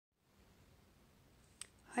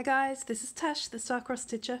Hi guys, this is Tash, the Star-Crossed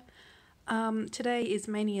Stitcher. Today is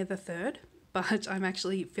Maynia the 3rd, but I'm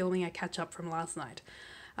actually filming a catch-up from last night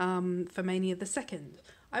for Maynia the 2nd.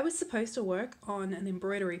 I was supposed to work on an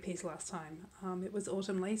embroidery piece last time. It was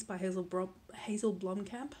Autumn Lace by Hazel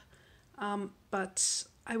Blomkamp, but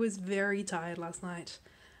I was very tired last night.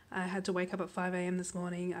 I had to wake up at 5 AM this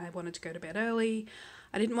morning. I wanted to go to bed early.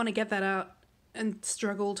 I didn't want to get that out and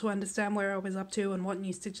struggle to understand where I was up to and what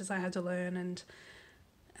new stitches I had to learn, and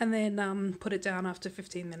then put it down after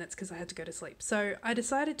 15 minutes because I had to go to sleep. So I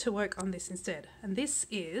decided to work on this instead, and this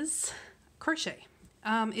is crochet.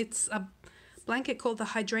 It's a blanket called the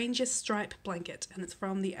Hydrangea Stripe Blanket, and it's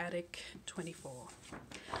from the Attic 24.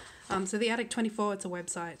 So the Attic 24, it's a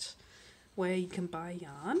website where you can buy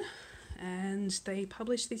yarn, and they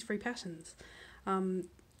publish these free patterns.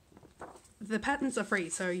 The patterns are free,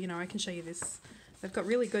 so you know I can show you this. They've got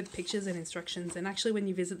really good pictures and instructions, and actually when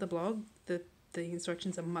you visit the blog, the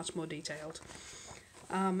instructions are much more detailed.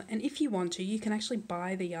 And if you want to, you can actually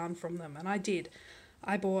buy the yarn from them, and I did.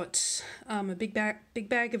 I bought a big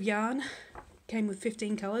bag of yarn. Came with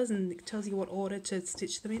 15 colours, and it tells you what order to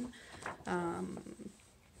stitch them in.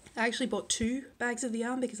 I actually bought 2 bags of the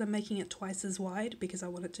yarn because I'm making it twice as wide because I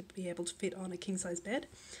want it to be able to fit on a king-size bed.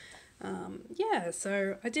 Yeah,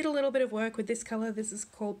 so I did a little bit of work with this colour. This is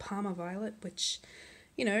called Parma Violet, which,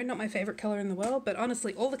 you know, not my favourite colour in the world, but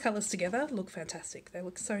honestly all the colours together look fantastic. They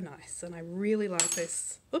look so nice, and I really like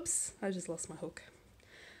this. Oops, I just lost my hook.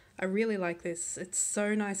 I really like this. It's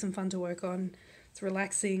so nice and fun to work on. It's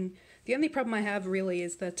relaxing. The only problem I have really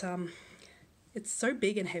is that it's so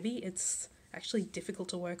big and heavy. It's actually difficult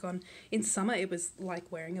to work on. In summer it was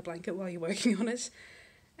like wearing a blanket while you're working on it,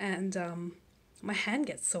 and my hand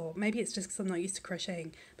gets sore. Maybe it's just because I'm not used to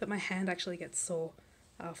crocheting, but my hand actually gets sore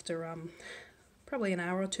after probably an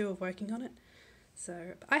hour or 2 of working on it.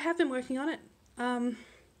 So I have been working on it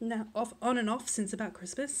now on and off since about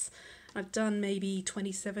Christmas. I've done maybe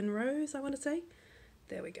 27 rows, I want to say.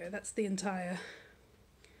 There we go. That's the entirety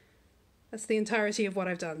of what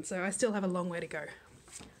I've done. So I still have a long way to go.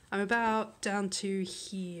 I'm about down to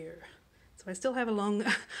here, so I still have a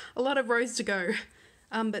lot of rows to go.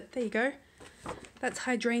 But there you go. That's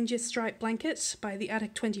Hydrangea Stripe Blanket by the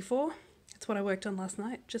Attic 24. That's what I worked on last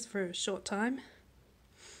night, just for a short time.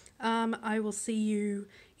 I will see you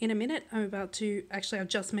in a minute. I've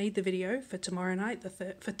just made the video for tomorrow night,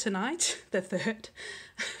 for tonight, the 3rd.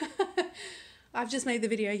 I've just made the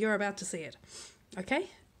video, you're about to see it.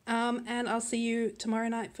 Okay? And I'll see you tomorrow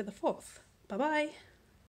night for the 4th. Bye-bye.